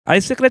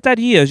As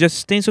secretarias de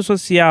Assistência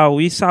Social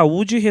e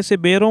Saúde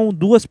receberam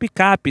 2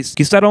 picapes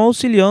que estarão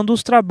auxiliando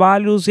os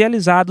trabalhos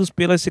realizados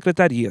pelas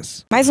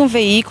secretarias. Mais um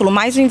veículo,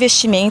 mais um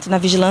investimento na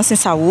vigilância em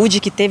saúde,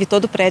 que teve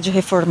todo o prédio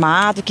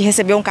reformado, que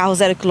recebeu um carro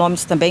 0 km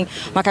também,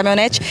 uma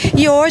caminhonete,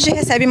 e hoje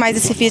recebe mais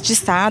esse Fiat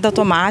Estado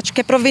automático,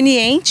 que é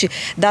proveniente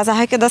das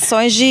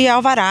arrecadações de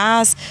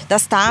alvarás,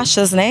 das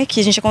taxas, né,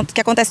 que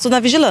acontece tudo na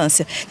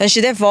vigilância. Então a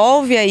gente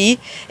devolve aí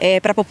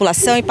para a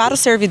população e para os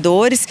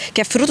servidores, que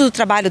é fruto do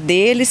trabalho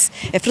deles,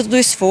 é fruto do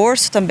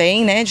esforço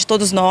também, né, de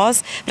todos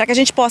nós, para que a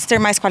gente possa ter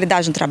mais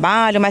qualidade no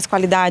trabalho, mais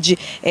qualidade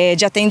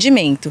de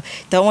atendimento.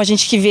 Então a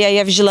gente que vê aí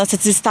a vigilância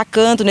se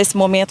destacando nesse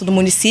momento do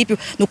município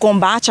no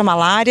combate à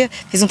malária,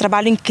 fez um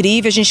trabalho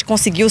incrível, a gente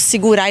conseguiu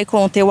segurar e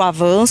conter o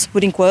avanço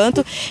por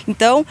enquanto.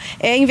 Então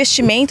é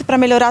investimento para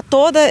melhorar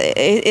todo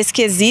esse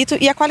quesito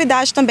e a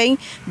qualidade também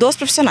dos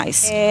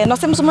profissionais. Nós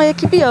temos uma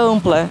equipe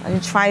ampla, a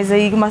gente faz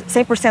aí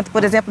 100%,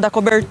 por exemplo, da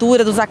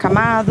cobertura dos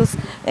acamados,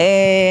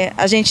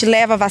 a gente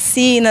leva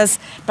vacinas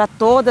para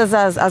todas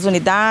as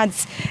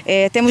unidades,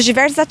 temos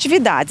diversas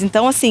atividades.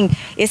 Então, assim,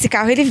 esse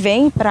carro ele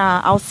vem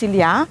para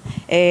auxiliar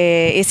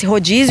esse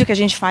rodízio que a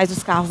gente faz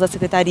dos carros da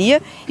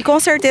secretaria e com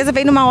certeza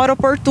vem numa hora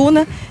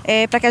oportuna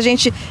para que a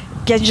gente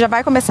já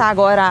vai começar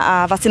agora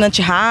a vacina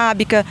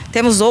antirrábica,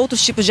 temos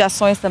outros tipos de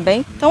ações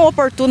também, então é um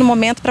oportuno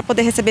momento para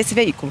poder receber esse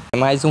veículo.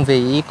 Mais um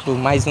veículo,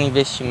 mais um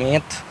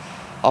investimento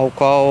ao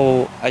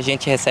qual a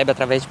gente recebe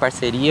através de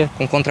parceria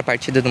com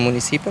contrapartida do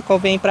município, a qual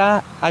vem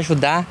para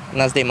ajudar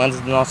nas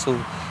demandas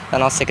da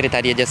nossa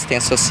Secretaria de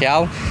Assistência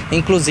Social,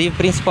 inclusive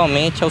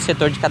principalmente ao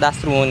setor de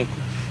cadastro único,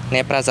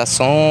 né, para as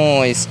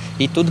ações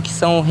e tudo que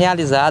são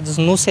realizados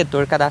no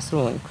setor cadastro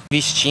único.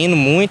 Investindo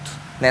muito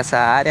nessa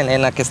área, né,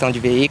 na questão de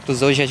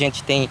veículos, hoje a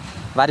gente tem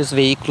vários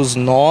veículos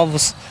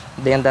novos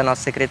dentro da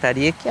nossa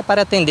secretaria, que é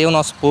para atender o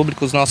nosso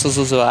público, os nossos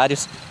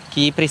usuários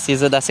que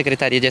precisa da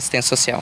Secretaria de Assistência Social.